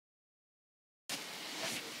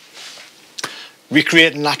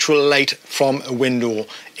Recreate natural light from a window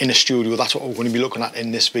in a studio. That's what we're going to be looking at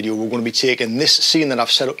in this video. We're going to be taking this scene that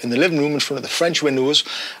I've set up in the living room in front of the French windows.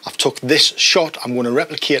 I've took this shot. I'm going to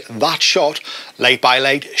replicate that shot light by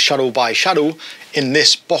light, shadow by shadow in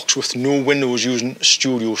this box with no windows using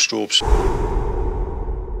studio strobes.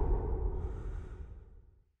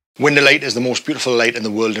 Window light is the most beautiful light in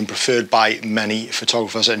the world and preferred by many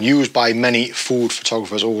photographers and used by many food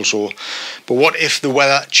photographers also. But what if the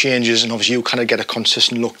weather changes and obviously you kind of get a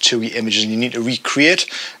consistent look to your images and you need to recreate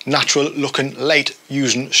natural looking light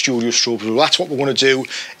using studio strobes? Well, that's what we're going to do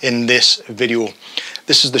in this video.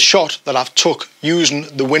 This is the shot that I've took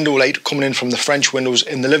using the window light coming in from the French windows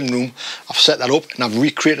in the living room. I've set that up and I've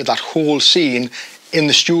recreated that whole scene in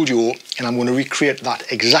the studio, and I'm going to recreate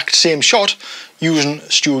that exact same shot using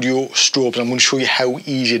studio strobes. I'm going to show you how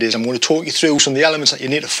easy it is. I'm going to talk you through some of the elements that you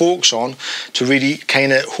need to focus on to really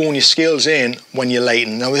kind of hone your skills in when you're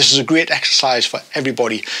lighting. Now this is a great exercise for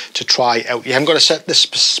everybody to try out. You haven't got to set this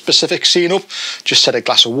specific scene up, just set a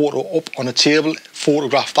glass of water up on a table,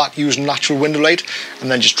 photograph that using natural window light, and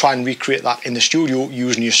then just try and recreate that in the studio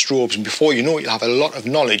using your strobes. And before you know it, you'll have a lot of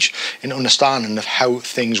knowledge and understanding of how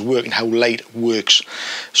things work and how light works.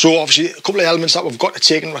 So obviously a couple of elements that we've got to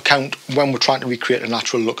take into account when we're trying to recreate a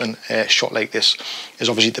natural looking shot like this is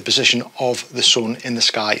obviously the position of the sun in the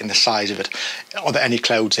sky and the size of it. Are there any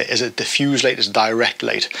clouds there? Is it diffuse light? Is it direct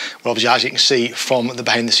light? Well, obviously, as you can see from the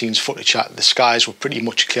behind the scenes footage, the skies were pretty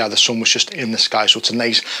much clear. The sun was just in the sky, so it's a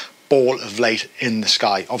nice ball of light in the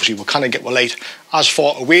sky. Obviously we'll kind of get our light as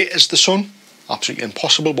far away as the sun, absolutely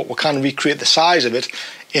impossible, but we'll kind of recreate the size of it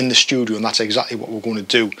in the studio, and that's exactly what we're going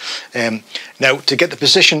to do. Now, to get the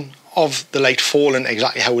position of the light falling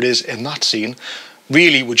exactly how it is in that scene,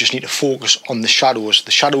 really we just need to focus on the shadows.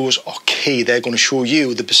 The shadows are key. They're going to show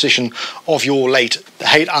you the position of your light, the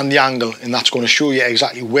height and the angle, and that's going to show you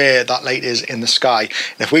exactly where that light is in the sky.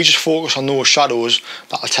 And if we just focus on those shadows,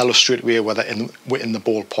 that'll tell us straight away whether we're in the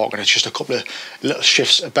ballpark. And it's just a couple of little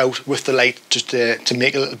shifts about with the light just to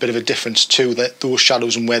make a little bit of a difference to those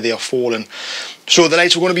shadows and where they are falling. So the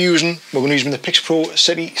lights we're going to be using, we're going to use the Pixapro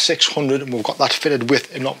City 600, and we've got that fitted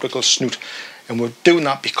with an optical snoot. And we're doing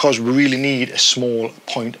that because we really need a small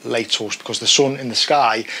point light source, because the sun in the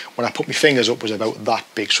sky, when I put my fingers up, was about that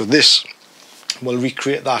big. So this will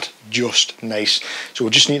recreate that just nice. So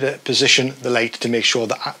we just need to position the light to make sure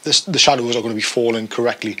that the shadows are going to be falling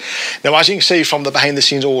correctly. Now, as you can see from the behind the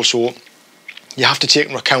scenes also, you have to take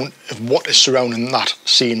into account of what is surrounding that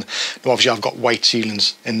scene. Now obviously I've got white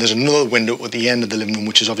ceilings, and there's another window at the end of the living room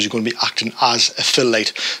which is obviously going to be acting as a fill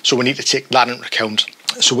light, so we need to take that into account.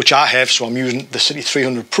 So which I have, so I'm using the City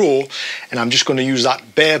 300 Pro, and I'm just going to use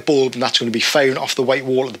that bare bulb, and that's going to be firing off the white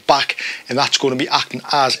wall at the back, and that's going to be acting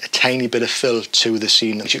as a tiny bit of fill to the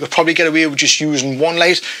scene. You could probably get away with just using one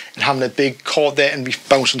light and having a big cord there and be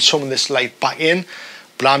bouncing some of this light back in,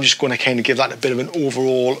 but I'm just going to kind of give that a bit of an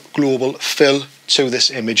overall global fill to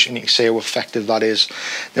this image, and you can see how effective that is.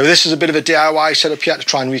 Now this is a bit of a DIY setup here to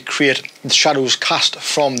try and recreate the shadows cast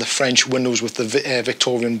from the French windows with the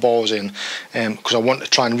Victorian bars in, because I want to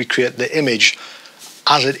try and recreate the image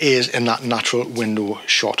as it is in that natural window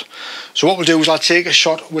shot. So what we'll do is I'll take a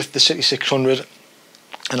shot with the City 600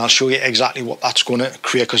 and I'll show you exactly what that's going to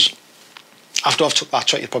create, because after I've took that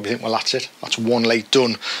shot, you'll probably think, well, that's it, that's one light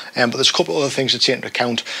done. But there's a couple of other things to take into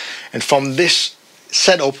account, and from this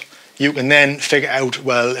setup you can then figure out,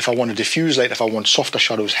 well, if I want a diffuse light, if I want softer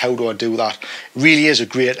shadows, how do I do that? It really is a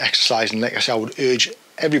great exercise, and like I said, I would urge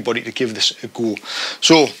everybody to give this a go.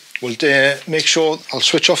 So we'll make sure I'll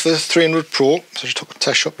switch off the 300 Pro, so I just took a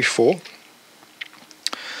test shot before.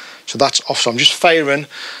 So that's off, so I'm just firing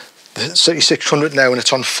the City 600 now, and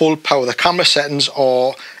it's on full power. The camera settings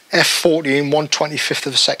are f14 1/25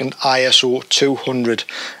 of a second ISO 200.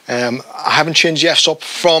 I haven't changed the f-stop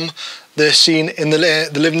from the scene in the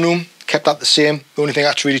living room, kept that the same. The only thing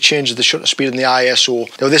that's really changed is the shutter speed and the ISO.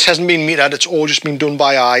 Now this hasn't been metered, it's all just been done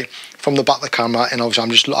by eye from the back of the camera, and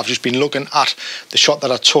obviously I've just been looking at the shot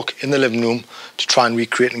that I took in the living room to try and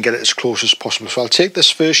recreate and get it as close as possible. So I'll take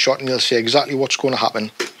this first shot and you'll see exactly what's going to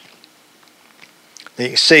happen. And you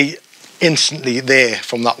can see instantly there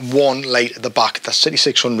from that one light at the back, that City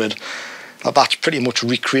 600, that's pretty much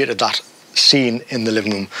recreated that scene in the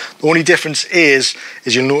living room. The only difference is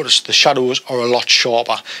you'll notice the shadows are a lot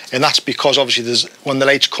sharper, and that's because obviously when the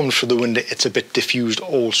lights come through the window, it's a bit diffused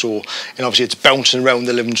also, and obviously it's bouncing around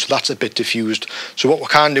the living room, so that's a bit diffused. So what we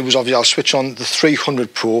can do is obviously I'll switch on the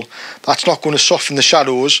 300 Pro. That's not going to soften the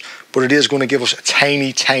shadows, but it is going to give us a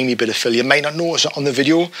tiny bit of fill. You might not notice it on the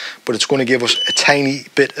video, but it's going to give us a tiny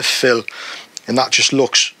bit of fill, and that just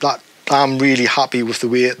looks, I'm really happy with the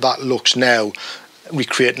way that looks now.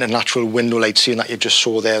 recreating a natural window light scene that you just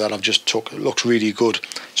saw there that I've just took. It looks really good.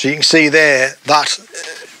 So you can see there that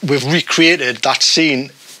we've recreated that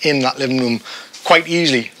scene in that living room quite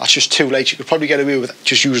easily. That's just 2 lights. You could probably get away with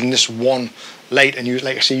just using this one light and use,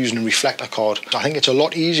 like I say, using a reflector card. I think it's a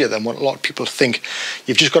lot easier than what a lot of people think.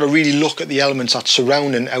 You've just got to really look at the elements that's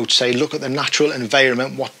surrounding outside, look at the natural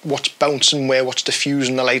environment, what's bouncing where, what's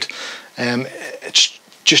diffusing the light. It's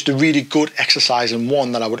just a really good exercise, and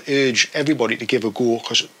one that I would urge everybody to give a go,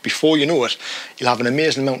 because before you know it, you'll have an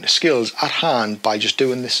amazing amount of skills at hand by just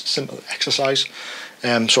doing this simple exercise.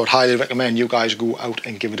 So I'd highly recommend you guys go out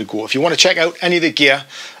and give it a go. If you want to check out any of the gear,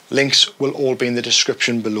 links will all be in the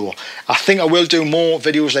description below. I think I will do more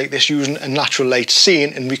videos like this using a natural light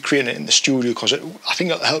scene and recreating it in the studio, because I think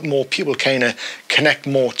it'll help more people kind of connect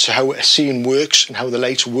more to how a scene works and how the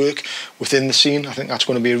lights work within the scene. I think that's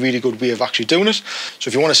going to be a really good way of actually doing it. So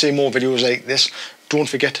if you want to see more videos like this, don't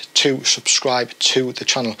forget to subscribe to the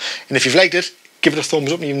channel. And if you've liked it, give it a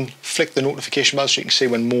thumbs up and even flick the notification bell so you can see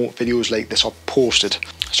when more videos like this are posted.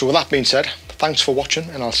 So with that being said, thanks for watching,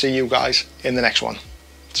 and I'll see you guys in the next one.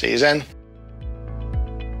 See you then.